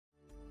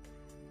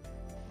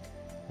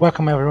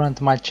Welcome everyone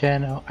to my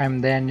channel. I'm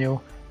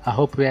Daniel. I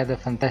hope you had a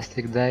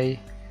fantastic day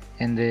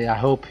and I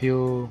hope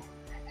you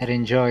had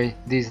enjoyed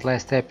these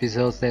last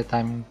episodes that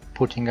I'm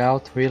putting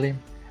out. Really,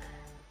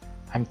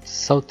 I'm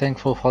so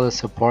thankful for the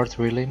support,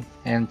 really.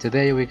 And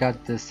today we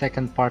got the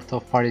second part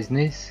of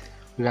Paris-Nice.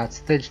 We got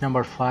stage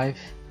number 5.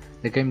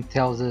 The game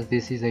tells us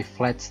this is a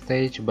flat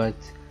stage, but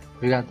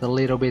we got a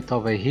little bit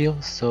of a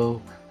hill,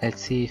 so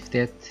let's see if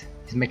that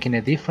is making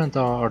a difference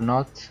or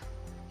not.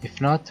 If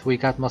not, we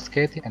got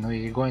Moschetti and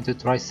we're going to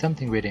try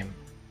something with him.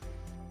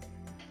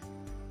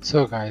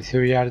 So guys,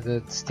 here we are at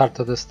the start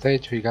of the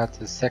stage. We got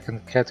the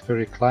second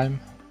category climb,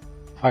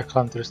 5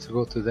 kilometers to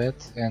go to that,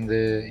 and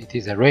it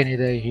is a rainy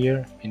day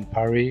here in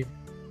Paris.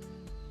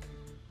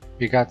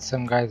 We got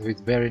some guys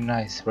with very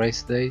nice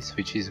race days,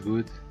 which is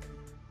good,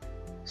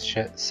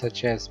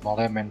 such as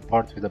Molem and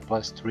Porte with a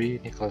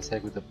 +3, Nicholas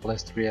Egg with a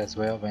 +3 as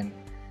well, and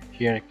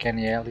here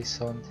Kenny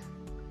Ellison.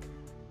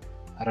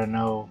 I don't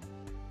know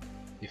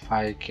if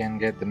I can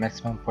get the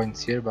maximum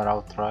points here, but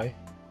I'll try.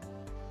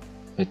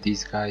 But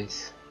these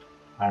guys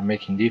are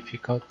making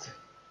difficult.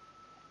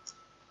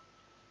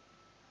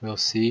 We'll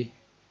see.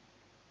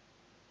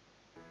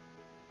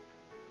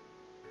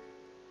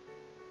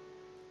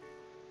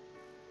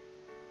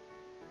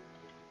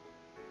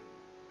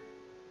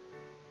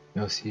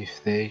 We'll see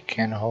if they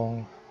can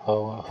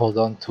hold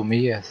on to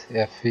me. As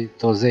if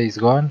Tose is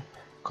gone,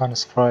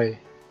 Consfroy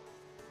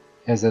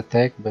has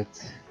attack, but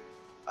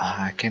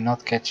I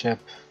cannot catch up.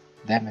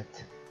 Damn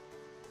it.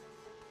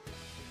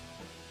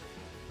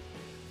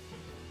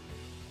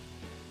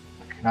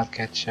 I cannot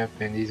catch up,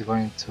 and he's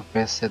going to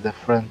pass at the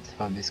front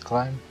of this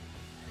climb.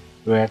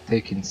 We are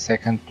taking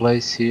second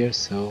place here,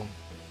 so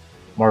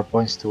more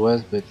points to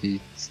us, but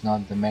it's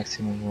not the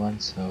maximum one,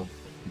 so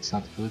it's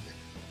not good.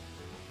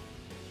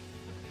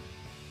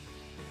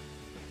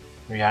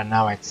 We are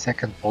now at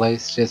second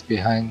place, just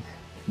behind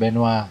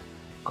Benoit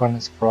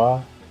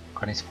Consfroy,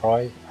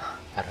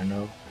 I don't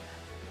know,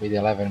 with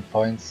 11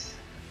 points.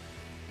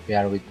 We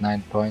are with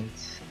 9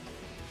 points.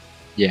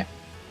 Yeah.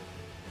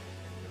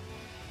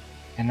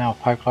 And now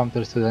 5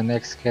 kilometers to the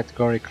next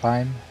category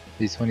climb.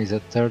 This one is a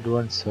third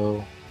one,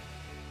 so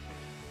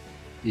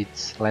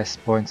it's less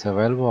points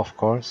available, of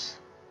course.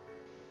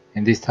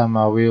 And this time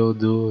I will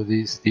do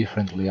this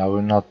differently. I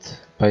will not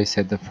pace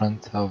at the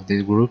front of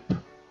the group,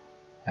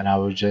 and I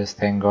will just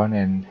hang on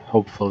and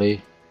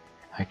hopefully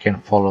I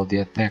can follow the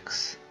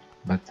attacks.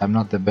 But I'm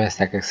not the best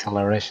at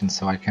acceleration,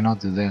 so I cannot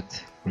do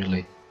that,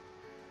 really.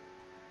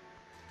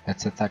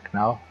 Let's attack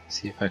now,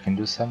 see if I can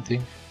do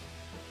something.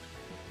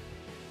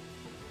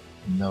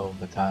 No,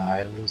 but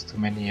I lose too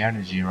many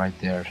energy right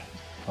there.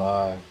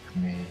 Fuck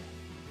me.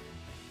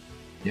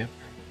 Yep,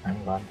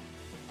 I'm gone.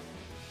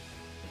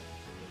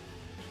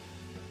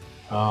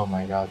 Oh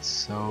my god,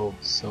 so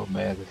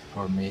bad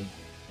for me.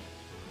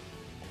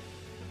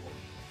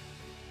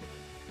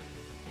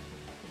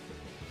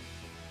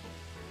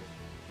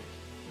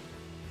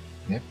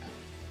 Yep,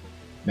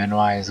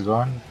 Benoit is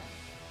gone.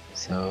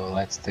 So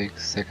let's take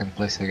second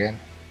place again.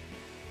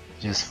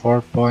 Just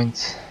 4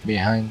 points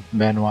behind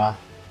Benoit.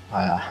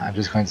 I'm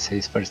just going to say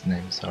his first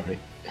name, sorry.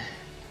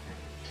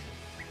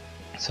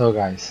 So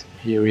guys,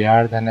 here we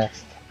are, the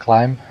next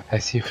climb.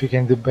 Let's see if we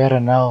can do better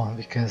now,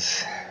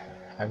 because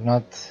I'm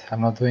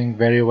not doing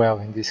very well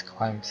in these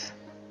climbs.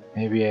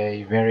 Maybe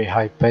a very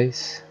high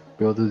pace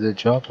will do the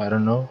job, I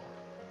don't know.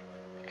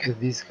 Because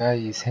this guy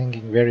is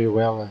hanging very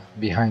well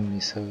behind me,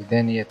 so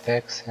then he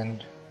attacks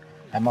and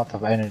I'm out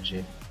of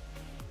energy.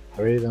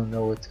 I really don't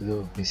know what to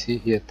do. You see,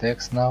 he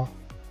attacks now.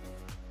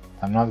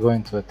 I'm not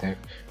going to attack.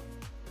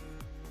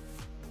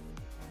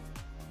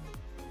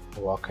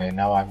 Oh, okay,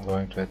 now I'm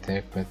going to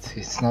attack, but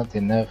it's not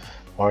enough.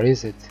 Or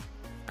is it?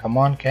 Come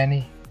on,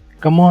 Kenny.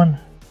 Come on.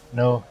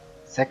 No.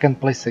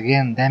 Second place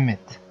again, damn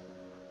it.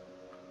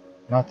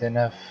 Not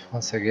enough.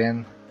 Once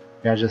again,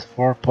 we are just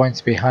 4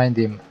 points behind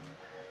him.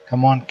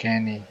 Come on,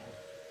 Kenny.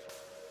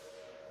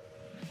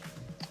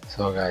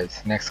 So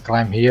guys, next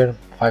climb here,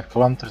 5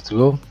 kilometers to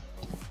go.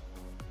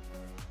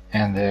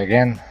 And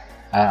again,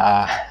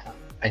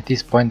 at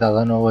this point I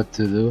don't know what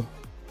to do.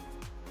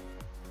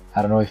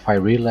 I don't know if I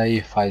relay,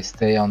 if I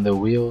stay on the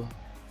wheel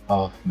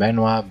of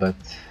Benoit, but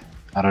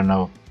I don't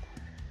know.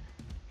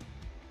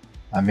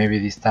 Maybe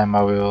this time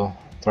I will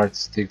try to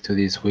stick to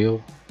this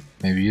wheel.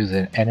 Maybe use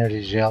an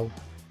energy gel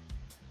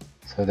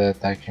so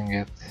that I can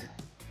get,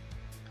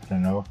 I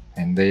don't know,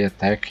 and they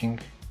attacking.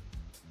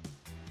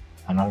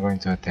 I'm not going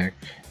to attack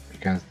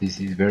because this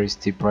is very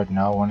steep right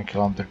now, 1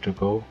 kilometer to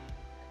go.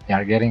 They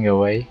are getting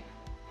away.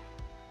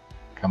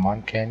 Come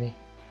on, Kenny.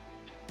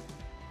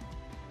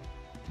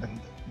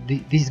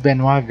 This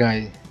Benoit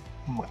guy,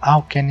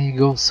 how can he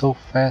go so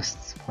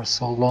fast for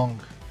so long?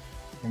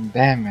 And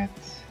damn it,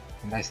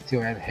 and I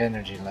still had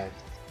energy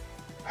left.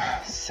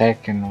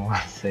 Second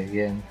once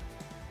again.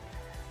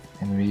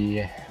 And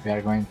we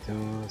are going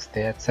to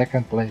stay at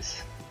second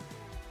place.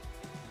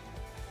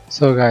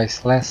 So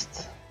guys,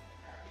 less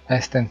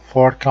than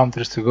 4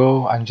 kilometers to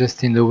go. I'm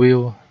just in the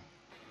wheel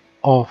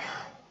of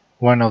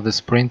one of the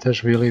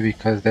sprinters, really,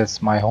 because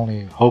that's my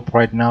only hope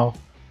right now.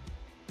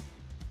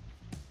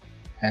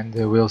 and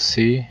we'll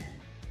see.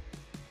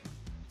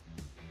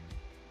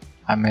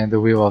 I'm at the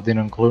wheel of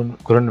Dylan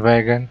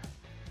Groenewegen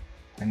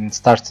and it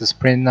starts to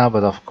sprint now,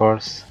 but of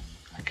course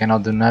I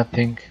cannot do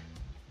nothing.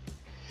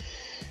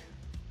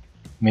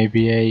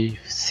 Maybe a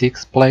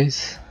 6th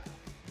place.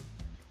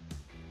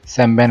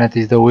 Sam Bennett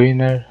is the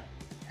winner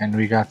and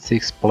we got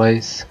 6th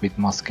place with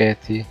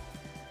Moschetti,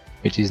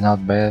 which is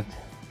not bad.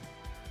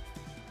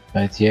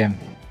 But yeah,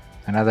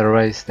 another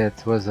race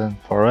that wasn't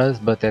for us,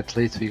 but at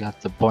least we got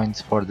the points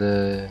for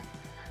the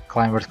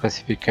climbers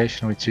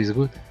classification, which is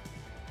good.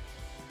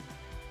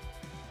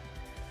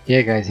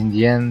 Yeah guys, in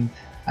the end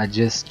I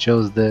just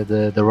chose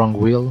the wrong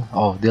wheel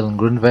of Dylan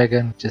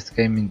Groenewegen, just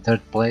came in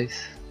 3rd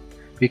place.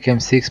 Became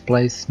 6th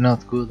place,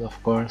 not good of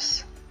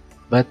course,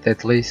 but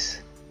at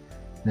least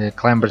the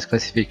climbers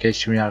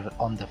classification we are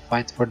on the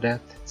fight for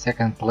that,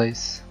 2nd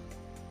place.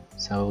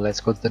 So let's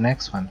go to the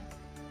next one.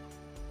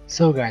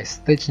 So guys,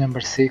 stage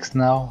number 6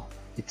 now.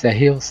 It's a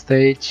hill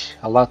stage,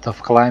 a lot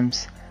of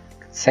climbs,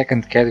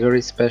 2nd category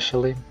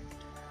especially.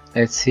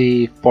 Let's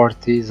see if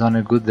Porte is on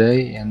a good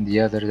day and the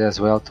others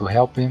as well to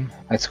help him.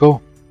 Let's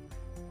go!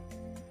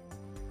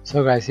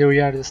 So guys, here we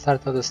are at the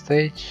start of the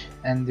stage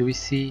and we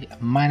see a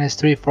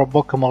 -3 for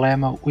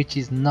Bocamolema, which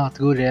is not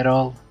good at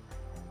all.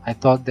 I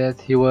thought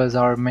that he was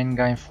our main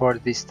guy for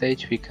this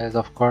stage because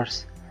of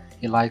course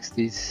he likes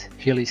these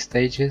hilly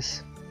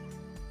stages.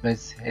 But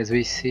as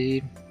we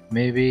see,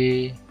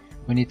 maybe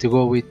we need to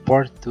go with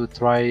Porte to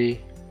try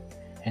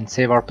and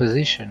save our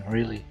position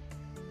really.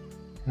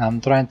 I'm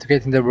trying to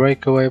get in the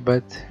breakaway,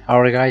 but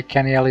our guy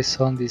Kenny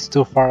Ellison is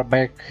too far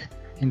back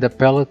in the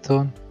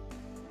peloton.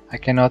 I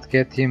cannot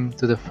get him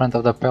to the front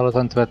of the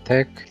peloton to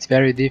attack. It's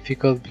very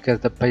difficult because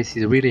the pace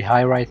is really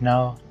high right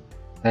now.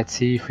 Let's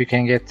see if we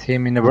can get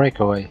him in the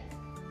breakaway.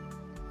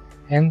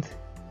 And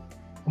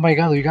oh my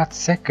god, we got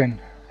 2nd,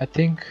 I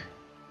think.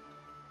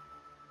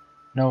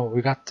 No,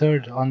 we got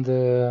 3rd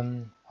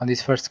on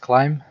this first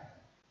climb.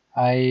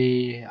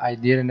 I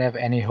didn't have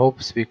any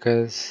hopes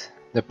because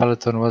the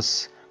peloton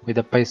was with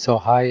the pace so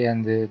high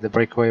and the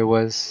breakaway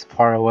was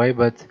far away,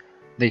 but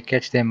they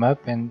catch them up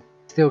and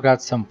still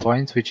got some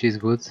points, which is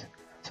good,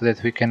 so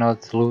that we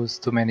cannot lose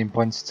too many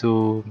points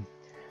to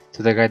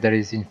the guy that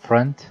is in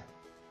front.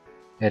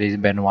 That is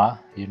Benoit,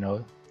 you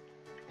know,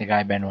 the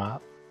guy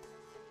Benoit.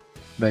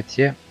 But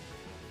yeah,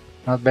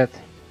 not bad.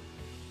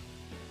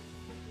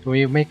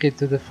 We make it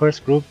to the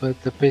first group,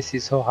 but the pace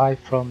is so high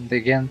from the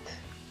Ghent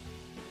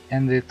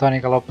and the Tony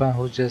Galopin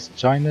who just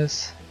joined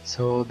us,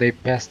 so they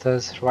passed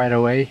us right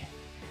away,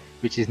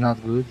 which is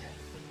not good.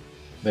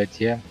 But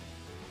yeah,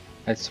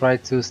 let's try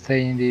to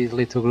stay in this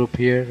little group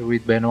here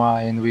with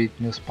Benoit and with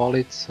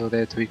Newspolit so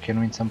that we can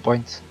win some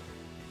points.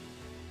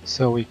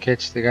 So we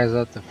catch the guys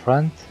at the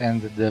front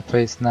and the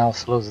pace now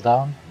slows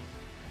down.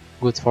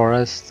 Good for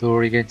us to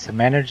regain some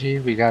energy.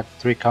 We got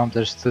 3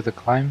 counters to the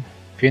climb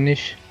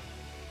finish.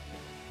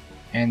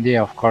 And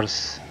yeah, of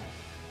course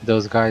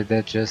those guys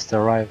that just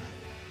arrived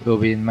will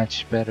be in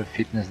much better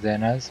fitness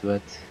than us,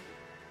 but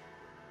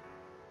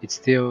it's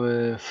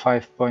still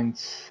 5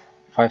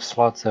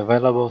 slots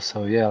available,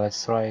 so yeah,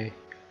 let's try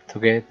to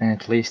get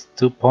at least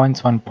 2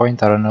 points, 1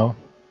 point, I don't know,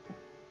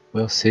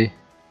 we'll see.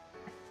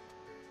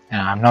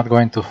 And I'm not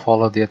going to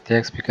follow the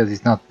attacks because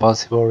it's not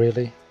possible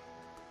really,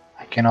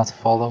 I cannot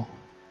follow,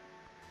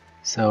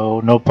 so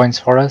no points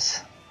for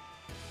us.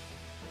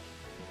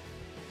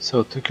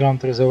 So 2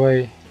 kilometers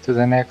away to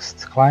the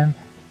next climb,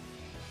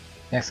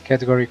 next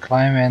category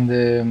climb,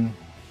 and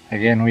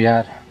again we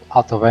are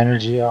out of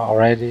energy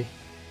already.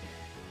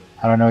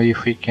 I don't know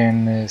if we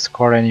can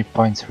score any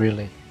points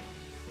really,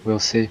 we'll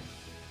see.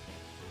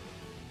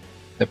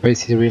 The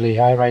pace is really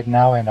high right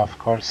now and of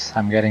course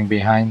I'm getting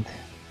behind.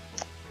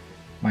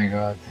 My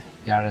god,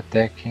 they are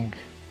attacking.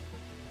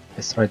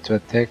 Let's try to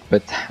attack,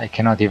 but I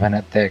cannot even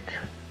attack.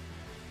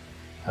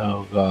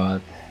 Oh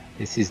god,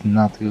 this is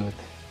not good.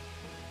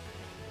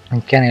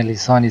 And Kenny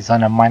Ellison is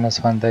on a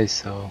 -1 day,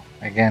 so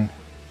again,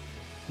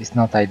 it's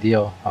not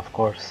ideal, of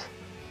course.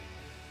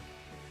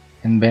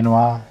 And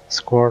Benoit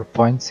score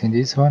points in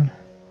this one.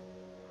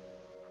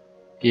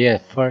 Yeah,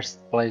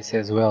 1st place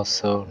as well,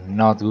 so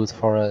not good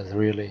for us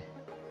really.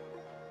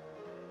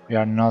 We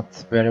are not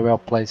very well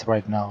placed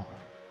right now.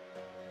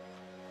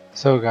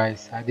 So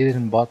guys, I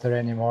didn't bother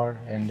anymore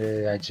and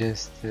I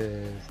just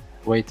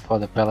wait for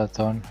the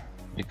peloton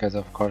because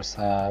of course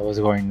I was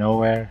going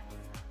nowhere.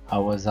 I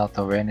was out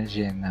of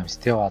energy and I'm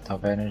still out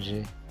of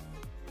energy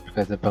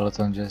because the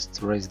peloton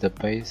just raised the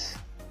pace.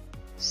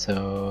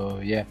 So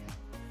yeah,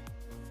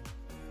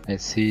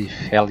 let's see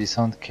if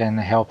Ellison can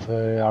help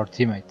our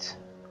teammates.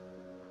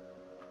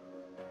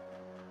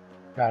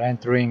 We are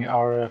entering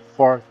our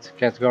 4th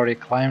category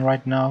climb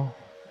right now,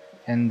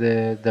 and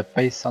the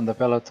pace on the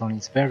peloton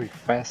is very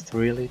fast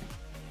really.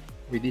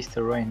 With this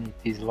terrain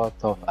it is a lot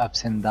of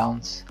ups and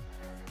downs.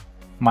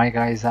 My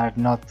guys are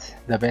not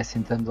the best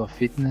in terms of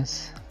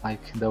fitness,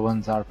 like the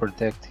ones are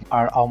protecting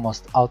are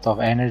almost out of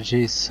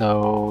energy,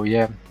 so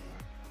yeah,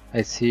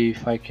 let's see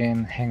if I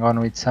can hang on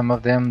with some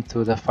of them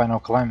to the final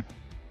climb.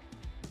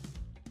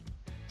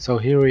 So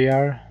here we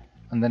are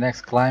on the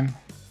next climb,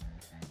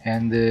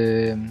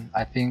 And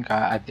I think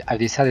I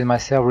decided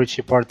myself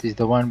Richie Porte is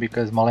the one,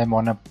 because Malema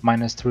on a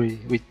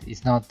 -3 which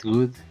is not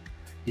good.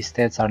 His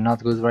stats are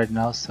not good right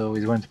now, so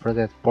he's going to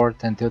protect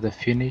Porte until the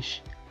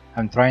finish.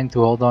 I'm trying to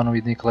hold on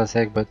with Nicolas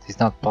Egg, but it's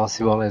not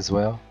possible as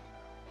well.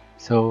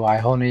 So I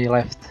only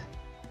left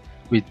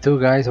with two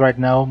guys right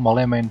now,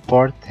 Malema and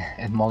Porte,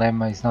 and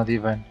Malema is not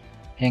even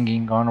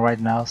hanging on right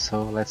now,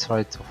 so let's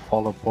try to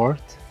follow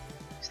Porte.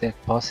 Is that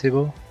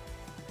possible?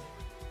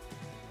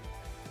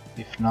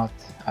 If not,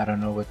 I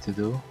don't know what to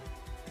do.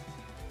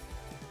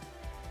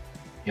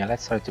 Yeah,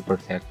 let's try to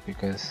protect,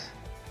 because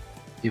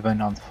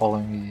even on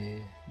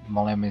following,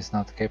 Malema is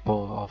not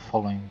capable of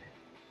following.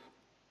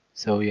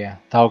 So yeah,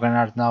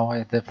 Tauganart now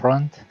at the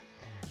front,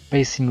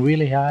 pacing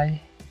really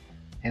high,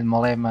 and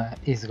Malema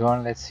is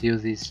gone. Let's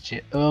use this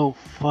gel. Oh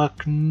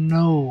fuck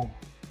no!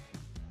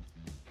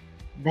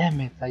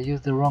 Damn it, I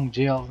used the wrong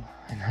gel,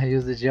 and I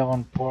used the gel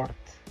on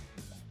Porte.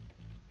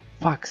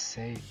 Fuck's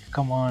sake,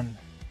 come on.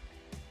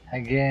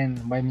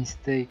 Again, by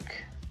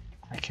mistake.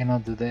 I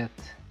cannot do that.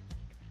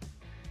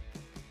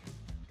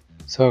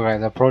 So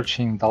guys,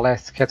 approaching the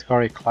last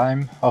category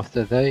climb of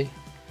the day,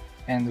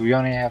 and we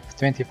only have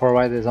 24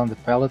 riders on the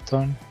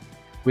peloton.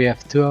 We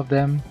have 2 of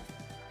them,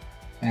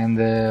 and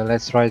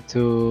let's try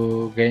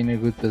to gain a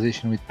good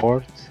position with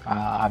Porte.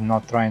 I'm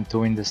not trying to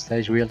win the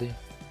stage really.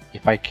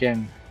 If I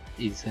can,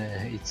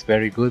 it's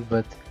very good,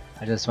 but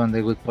I just want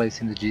a good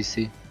place in the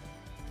GC.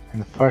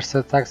 And the first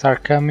attacks are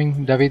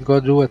coming. David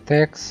Godou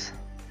attacks,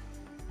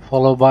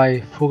 followed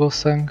by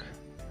Fuglsang.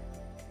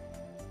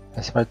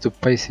 Let's try to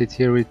pace it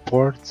here with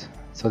Porte,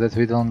 so that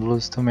we don't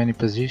lose too many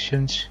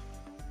positions.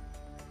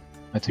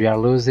 But we are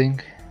losing,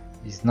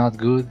 it's not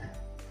good.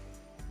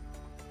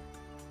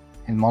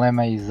 And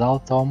Malema is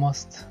out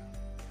almost.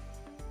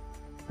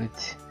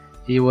 But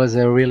he was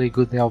a really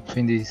good help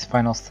in these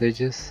final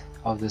stages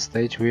of the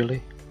stage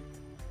really.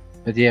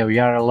 But yeah, we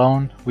are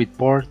alone with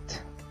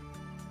Porte.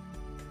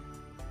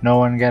 No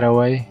one got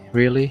away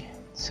really,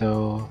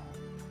 so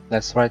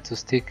let's try to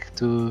stick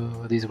to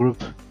this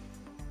group.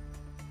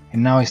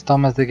 And now is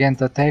Thomas the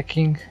Ghent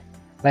attacking.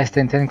 Less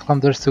than 10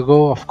 kilometers to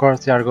go. Of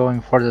course they are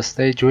going for the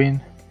stage win.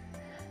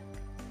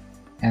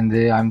 And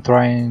I'm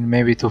trying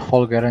maybe to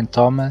follow Geraint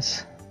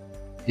Thomas.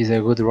 He's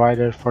a good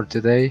rider for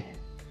today.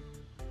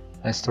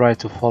 Let's try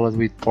to follow it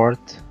with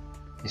Porte,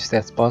 if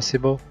that's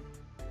possible.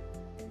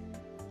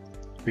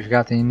 We've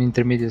got an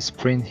intermediate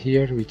sprint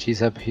here, which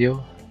is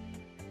uphill.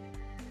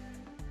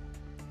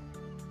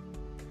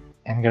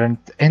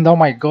 And oh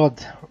my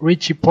god,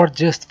 Richie Porte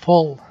just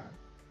fall.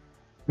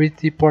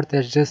 Richie Porte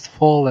has just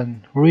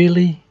fallen.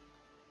 Really?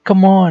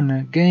 Come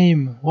on,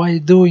 game, why are you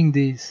doing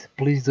this?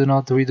 Please do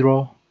not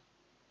withdraw.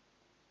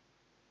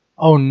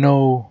 Oh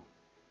no.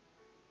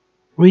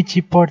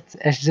 Richie Porte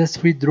has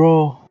just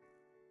withdrawn.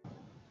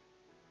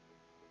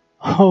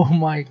 Oh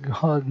my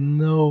god,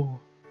 no.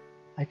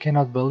 I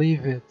cannot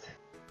believe it.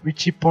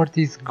 Richie Porte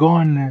is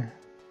gone.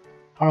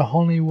 Our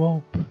only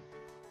hope.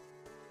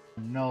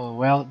 No,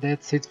 well,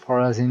 that's it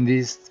for us in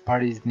this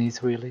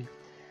Paris-Nice really.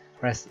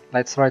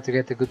 Let's try to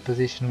get a good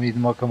position with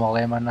Moka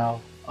Malema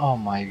now. Oh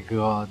my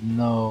god,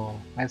 no.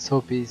 Let's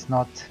hope he's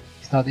not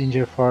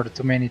injured for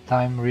too many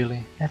time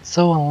really. That's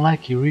so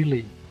unlucky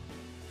really.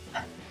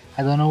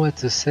 I don't know what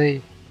to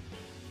say.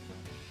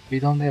 We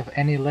don't have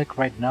any luck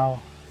right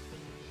now.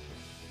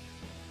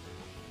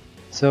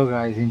 So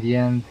guys, in the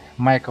end,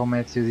 Michael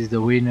Matthews is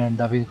the winner,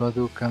 David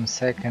Godou comes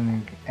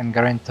second, and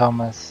Geraint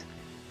Thomas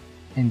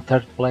in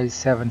third place,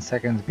 7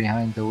 seconds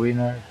behind the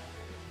winner.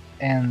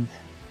 And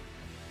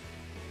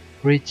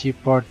Richie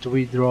Porte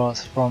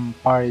withdraws from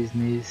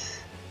Paris-Nice.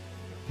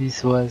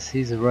 This was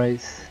his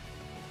race,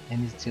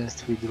 and he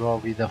just withdraw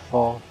with a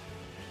fall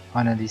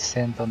on a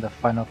descent on the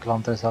final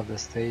kilometers of the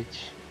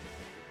stage.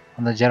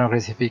 On the general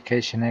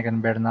classification,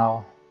 Egan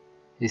Bernal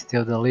is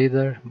still the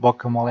leader.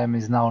 Bauke Mollema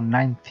is now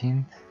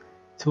 19th,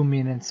 2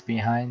 minutes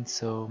behind,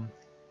 so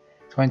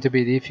it's going to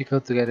be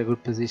difficult to get a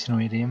good position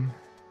with him,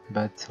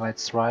 but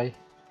let's try.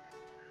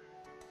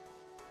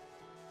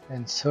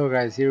 And so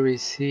guys, here we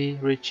see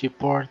Richie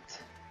Porte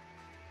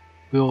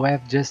will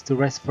have just to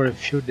rest for a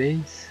few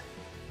days.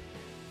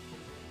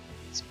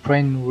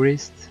 Sprained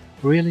wrist,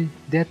 really?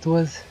 That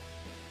was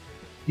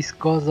his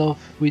cause of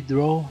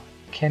withdrawal?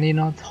 Can he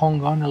not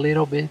hang on a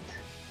little bit?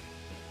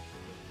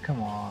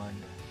 Come on.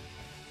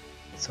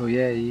 So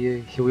yeah,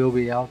 he will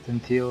be out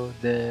until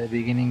the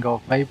beginning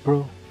of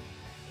April.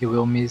 He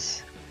will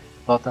miss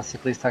Volta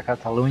Ciclista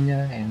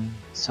Catalunya and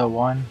so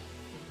on.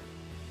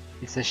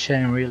 It's a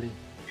shame really,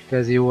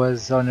 because he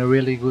was on a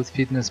really good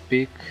fitness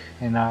peak,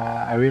 and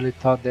I really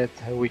thought that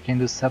we can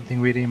do something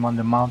with him on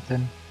the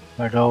mountain,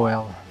 but oh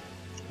well.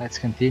 Let's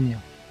continue.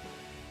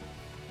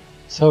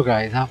 So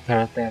guys,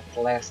 after that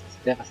last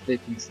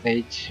devastating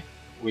stage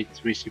with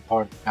Richie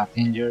Porte got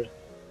injured,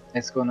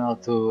 let's go now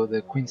to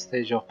the Queen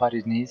stage of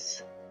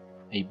Paris-Nice,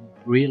 a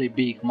really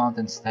big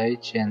mountain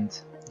stage, and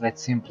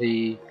let's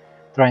simply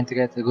trying to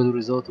get a good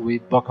result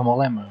with Bauke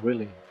Mollema,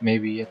 really.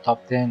 Maybe a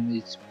top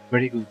 10 is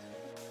very good.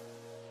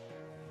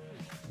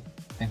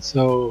 And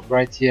so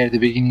right here at the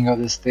beginning of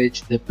the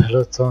stage, the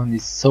peloton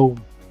is so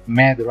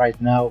mad right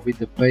now with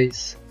the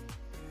pace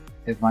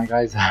that my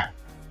guys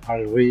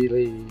are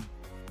really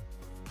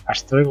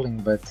struggling,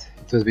 but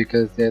it was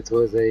because that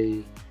was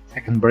a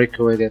second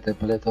breakaway that the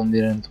peloton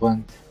didn't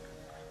want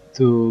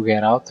to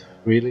get out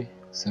really,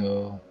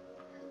 so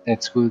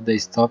that's good they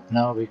stopped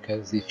now,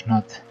 because if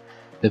not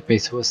the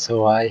pace was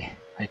so high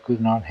I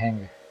could not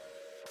hang.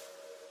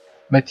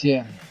 But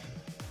yeah,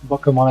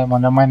 Bocamolem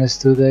on a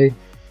 -2 day,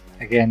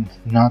 again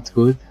not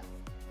good,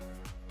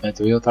 but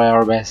we'll try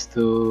our best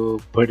to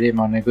put him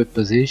on a good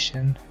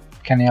position.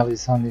 Kenny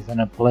Ellison is on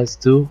a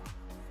 +2,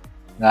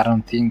 I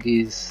don't think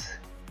he's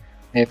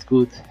that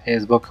good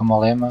as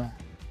Bocamolema.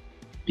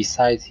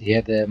 Besides, he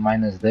had a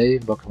minus day,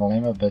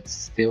 Bocamolema, but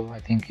still I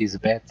think he's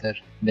better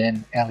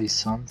than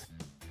Ellison.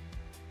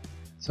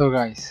 So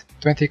guys,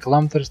 20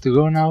 kilometers to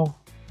go now,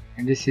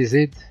 and this is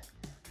it.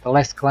 The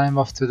last climb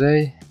of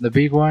today, the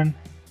big one.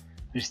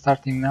 We're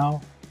starting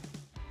now.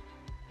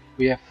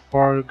 We have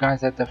 4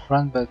 guys at the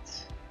front, but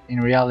in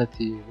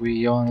reality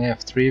we only have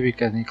 3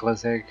 because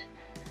Nicolas Egg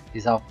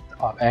is out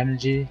of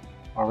energy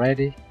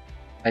already.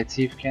 Let's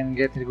see if we can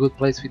get a good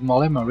place with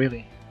Molema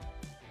really.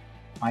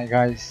 My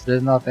guys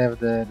does not have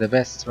the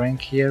best rank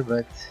here,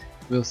 but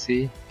we'll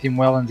see. Tim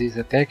Wellens is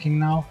attacking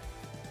now.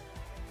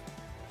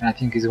 And I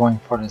think he's going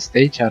for the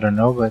stage, I don't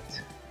know, but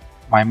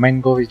my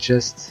main goal is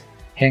just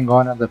hang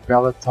on at the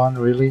peloton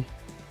really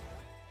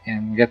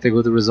and get a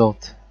good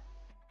result.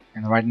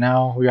 And right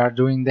now we are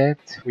doing that,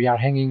 we are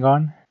hanging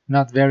on.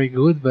 Not very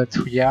good, but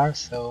we are,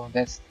 so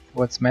that's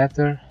what's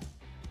matter.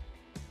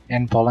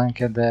 And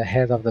Polank at the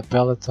head of the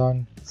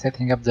peloton,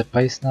 setting up the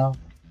pace now.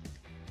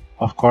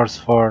 Of course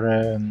for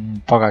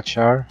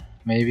Pogačar,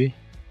 maybe.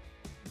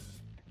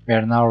 We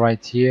are now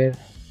right here.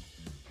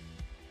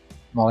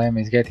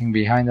 Molema is getting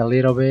behind a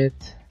little bit.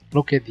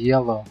 Look at the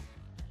yellow,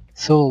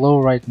 so low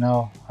right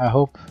now. I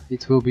hope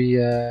it will be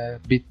a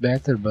bit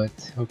better,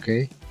 but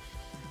okay.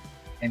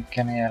 And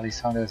Kenny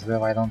Ellison as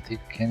well, I don't think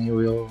Kenny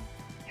will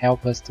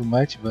help us too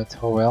much, but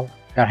oh well.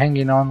 We are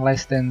hanging on,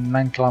 less than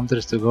 9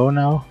 kilometers to go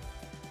now.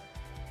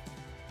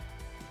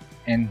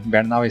 And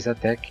Bernal is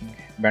attacking,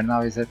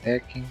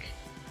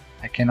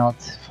 I cannot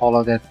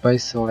follow that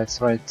pace, so let's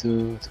try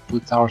to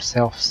put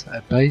ourselves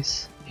a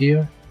pace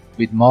here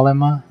with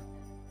Mollema.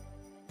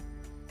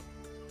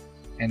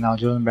 And now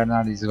Julian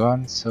Bernard is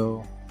gone,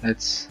 so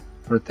let's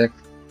protect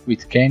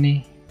with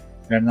Kenny.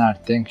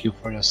 Bernard, thank you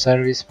for your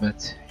service,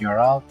 but you're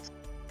out.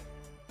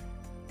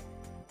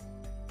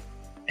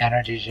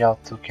 Energy gel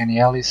to Kenny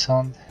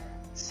Ellison,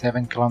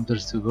 7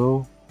 kilometers to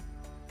go,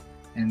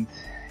 and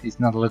it's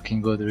not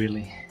looking good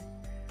really.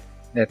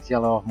 That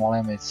yellow of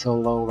Mollema is so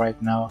low right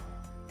now.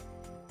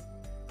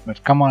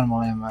 But come on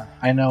Mollema,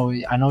 I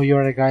know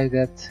you're a guy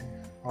that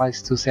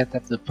likes to set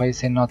up the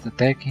pace and not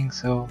attacking,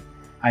 so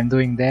I'm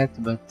doing that,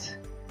 but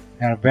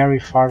we are very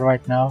far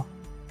right now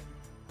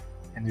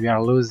and we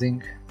are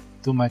losing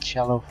too much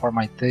yellow for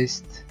my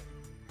taste.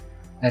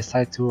 Let's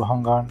try to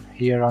hang on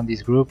here on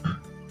this group,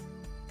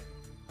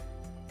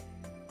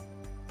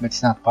 but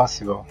it's not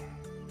possible.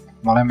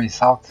 Mollema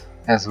is out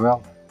as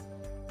well.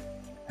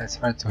 Let's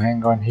try to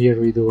hang on here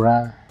with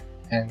Duran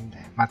and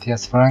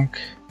Matthias Frank.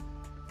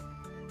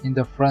 In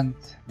the front,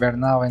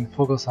 Bernal and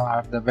Fuglsang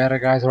are the better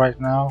guys right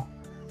now.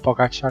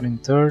 Pogačar in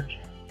third,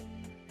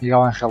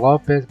 Miguel Angel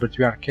Lopez, but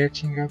we are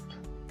catching up.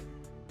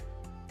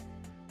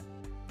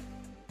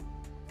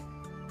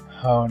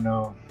 Oh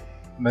no,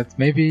 but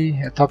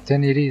maybe a top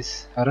 10 it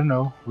is, I don't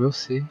know, we'll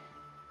see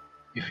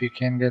if we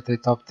can get a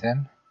top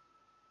 10.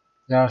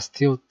 There are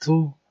still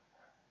 2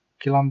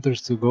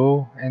 kilometers to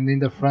go, and in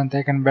the front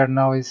Egan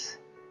Bernal is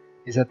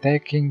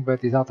attacking,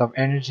 but is out of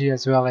energy,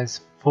 as well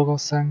as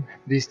Fuglsang.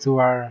 These two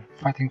are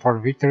fighting for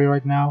victory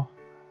right now,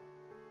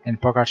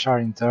 and Pogačar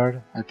in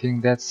third. I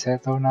think that's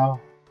settled now,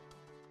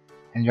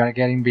 and we are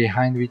getting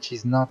behind, which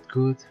is not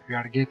good. We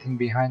are getting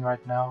behind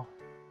right now.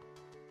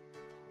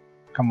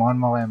 Come on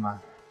Mollema,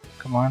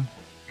 come on,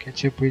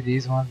 catch up with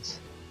these ones.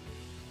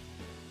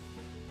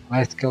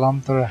 Last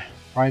kilometer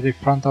right in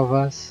front of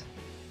us.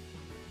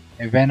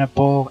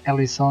 Evenepoel,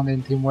 Ellison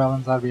and Tim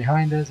Wellens are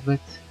behind us,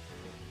 but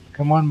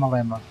come on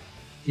Mollema,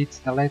 it's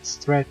the last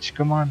stretch,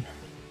 come on.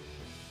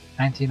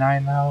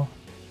 99 now,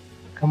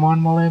 come on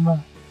Mollema.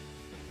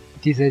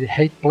 It is a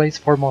 8th place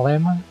for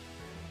Mollema.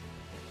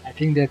 I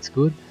think that's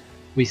good.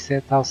 We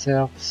set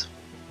ourselves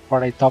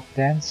for a top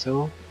 10,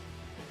 so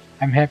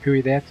I'm happy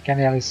with that.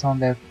 Kenny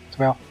Ellison at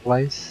 12th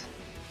place.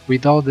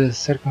 With all the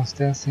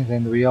circumstances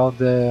and with all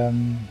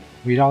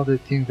the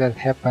things that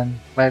happened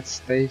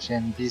last stage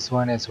and this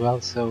one as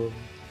well, so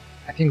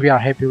I think we are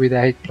happy with the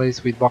 8th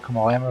place with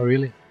Bocamolema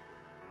really.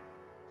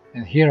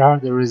 And here are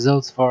the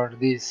results for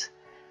this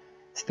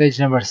stage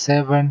number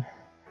 7.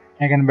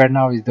 Egan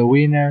Bernal is the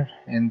winner,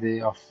 and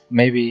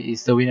maybe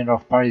is the winner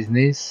of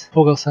Paris-Nice.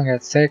 Fuglsang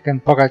at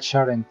 2nd,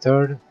 Pogačar in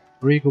 3rd,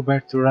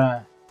 Rigobert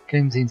Urán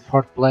came in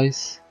 4th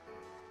place,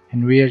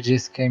 and we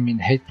just came in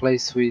 8th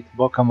place with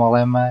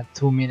Bocamolema,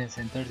 2 minutes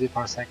and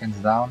 34 seconds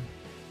down.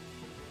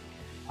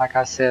 Like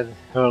I said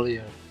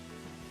earlier,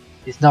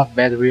 it's not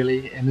bad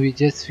really, and we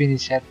just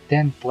finished at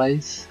 10th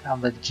place on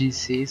the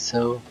GC,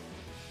 so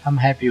I'm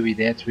happy with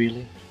that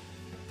really,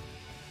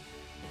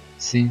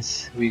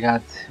 since we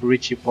got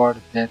Richie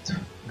Porte that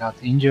got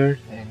injured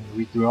and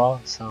withdraw,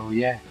 so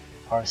yeah,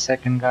 our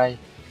second guy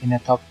in the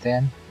top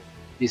 10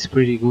 is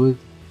pretty good,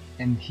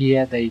 and he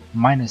had a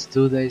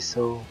 -2 days,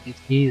 so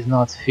he is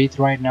not fit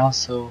right now,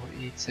 so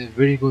it's a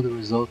very good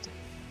result.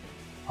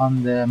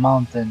 On the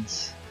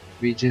mountains,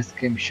 we just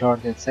came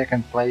short at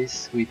second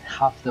place with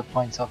half the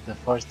points of the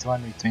first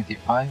one with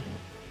 25,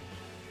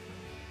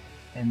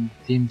 and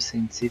teams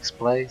in 6th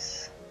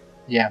place.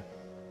 Yeah,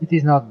 it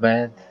is not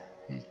bad.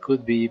 It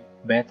could be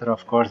better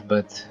of course,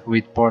 but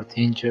with Port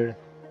injured,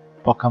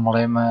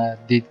 Pocamalema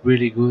did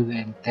really good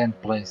in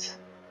 10th place.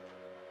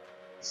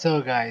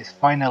 So guys,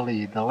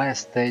 finally the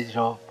last stage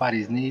of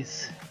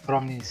Paris-Nice,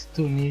 from Nice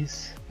to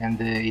Nice, and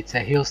it's a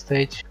hill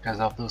stage because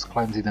of those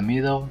climbs in the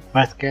middle.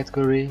 First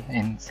category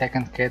and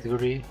second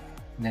category,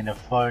 then the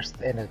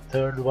first and the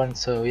third one,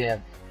 so yeah,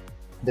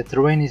 the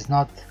terrain is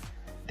not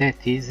that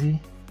easy,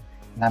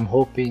 and I'm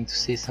hoping to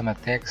see some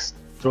attacks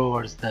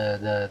towards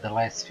the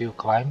last few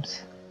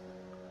climbs.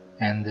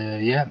 And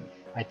yeah,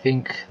 I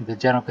think the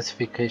general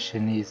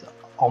classification is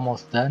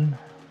almost done.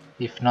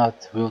 If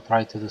not, we'll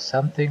try to do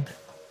something.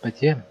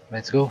 But yeah,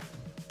 let's go.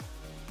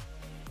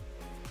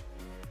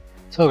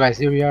 So guys,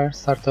 here we are,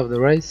 start of the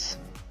race.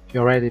 We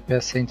already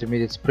passed the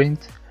intermediate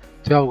sprint.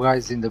 12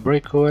 guys in the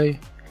breakaway.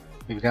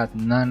 We've got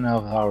none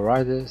of our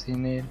riders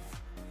in it.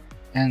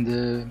 And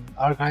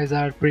our guys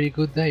are pretty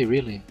good day,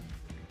 really.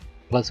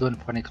 +1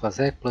 for Nicolas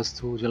Eck,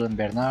 +2 Dylan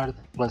Bernard,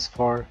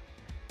 +4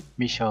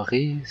 Michel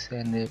Ries,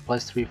 and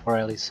 +3 for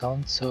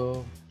Ellison.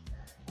 So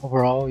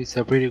overall, it's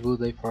a pretty good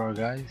day for our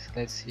guys.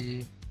 Let's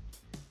see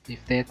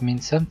if that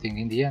means something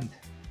in the end.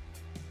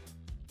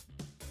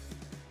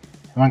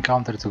 One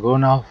counter to go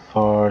now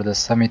for the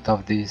summit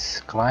of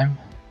this climb,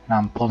 and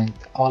I'm pulling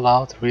it all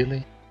out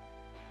really.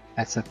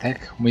 Let's attack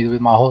with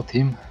my whole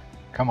team.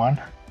 Come on,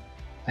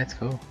 let's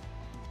go.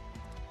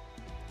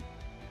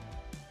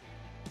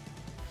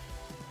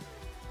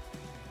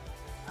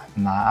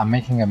 Nah, I'm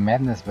making a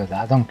madness, but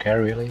I don't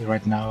care really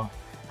right now.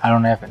 I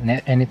don't have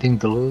anything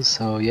to lose,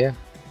 so yeah,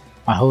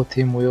 my whole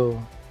team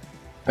will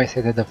pace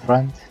it at the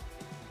front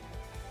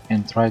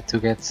and try to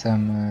get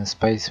some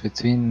space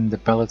between the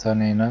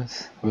peloton and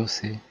us. We'll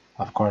see.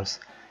 Of course,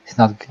 it's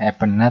not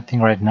happening nothing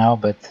right now,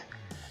 but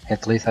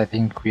at least I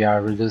think we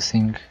are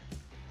reducing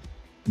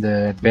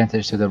the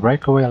advantage to the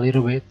breakaway a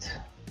little bit.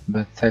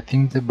 But I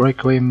think the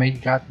breakaway may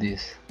got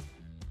this.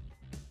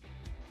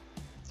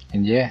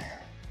 And yeah,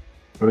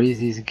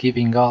 Reese is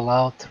giving all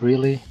out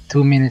really.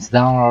 2 minutes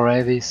down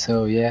already,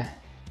 so yeah,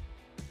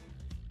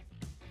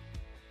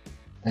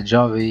 the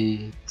job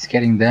is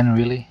getting done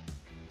really.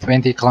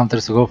 20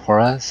 kilometers to go for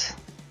us.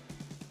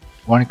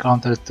 1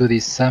 kilometer to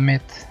this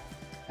summit.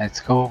 Let's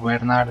go,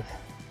 Bernard.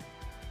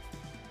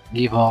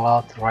 Give all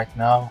out right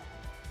now.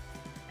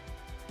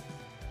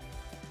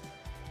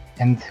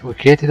 And we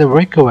created a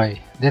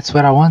breakaway. That's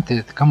what I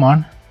wanted. Come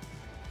on.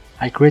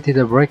 I created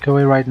a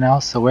breakaway right now,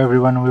 so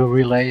everyone will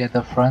relay at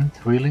the front,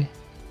 really.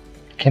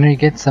 Can we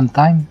get some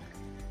time?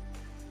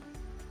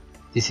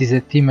 This is a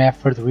team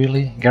effort,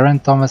 really.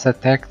 Geraint Thomas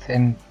attacked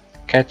and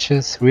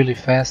catches really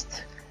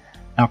fast.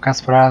 Now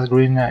Kasper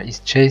Asgreen is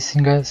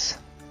chasing us.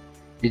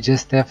 We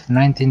just have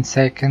 19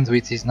 seconds,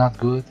 which is not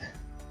good.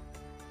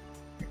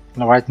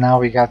 Right now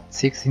we got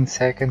 16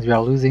 seconds, we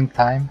are losing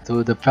time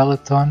to the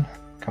peloton.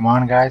 Come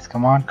on guys,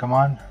 come on, come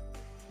on.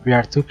 We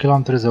are 2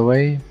 kilometers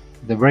away.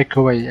 The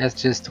breakaway has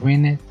just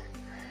won it.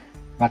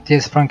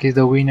 Matthias Frank is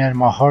the winner,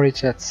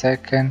 Mohoric at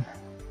second.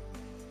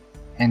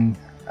 And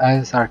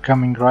us are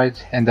coming right,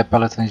 and the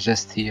peloton is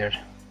just here.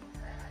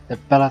 The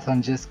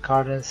peloton just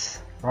caught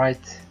us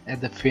right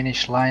at the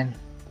finish line.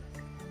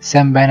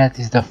 Sam Bennett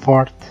is the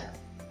fourth,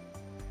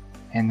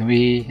 and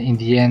we in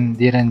the end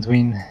didn't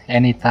win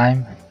any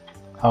time.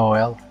 Oh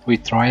well, we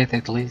tried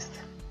at least.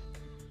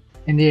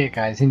 And yeah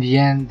guys, in the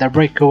end the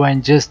breakaway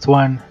just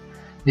won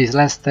these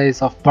last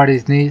days of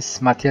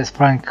Paris-Nice. Matthias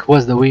Frank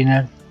was the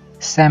winner.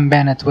 Sam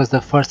Bennett was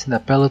the first in the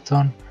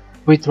peloton.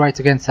 We tried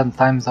to get some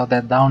times on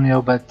that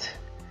downhill, but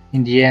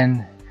in the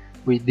end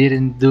we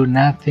didn't do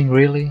nothing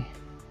really.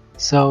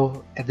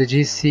 So at the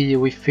GC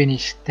we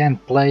finished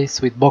 10th place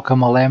with Boca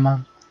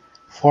Malema,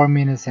 4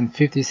 minutes and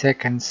 50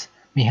 seconds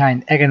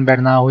behind Egan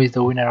Bernal, who is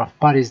the winner of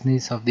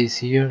Paris-Nice of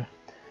this year.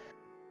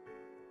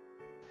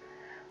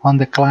 On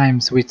the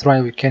climbs we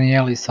tried with Kenny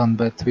Ellison,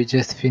 but we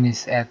just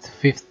finished at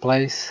 5th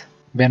place.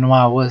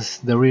 Benoit was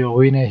the real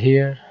winner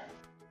here.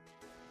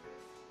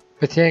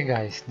 But yeah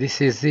guys,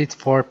 this is it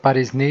for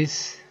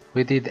Paris-Nice.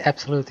 We did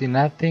absolutely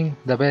nothing.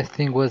 The best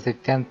thing was the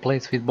 10th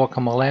place with Boca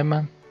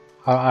Malema.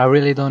 I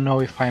really don't know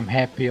if I'm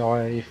happy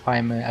or if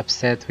I'm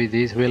upset with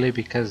this really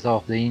because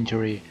of the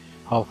injury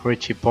of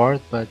Richie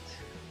Porte, but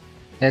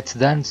that's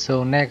done.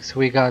 So next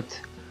we got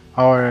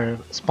our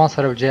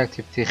sponsor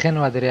objective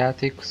Tirreno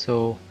Adriatic,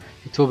 so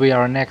it will be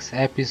our next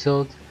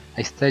episode,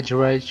 a stage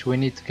race. We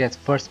need to get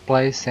first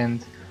place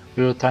and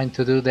we were trying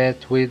to do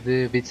that with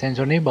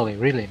Vincenzo Nibali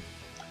really.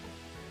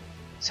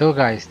 So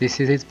guys, this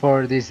is it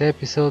for this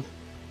episode.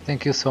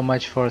 Thank you so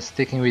much for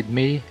sticking with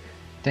me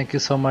Thank you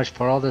so much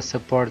for all the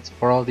support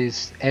for all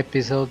these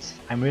episodes.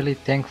 I'm really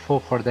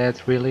thankful for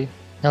that, really.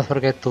 Don't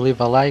forget to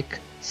leave a like,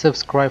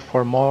 subscribe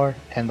for more,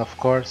 and of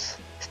course,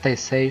 stay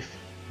safe.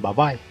 Bye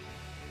bye.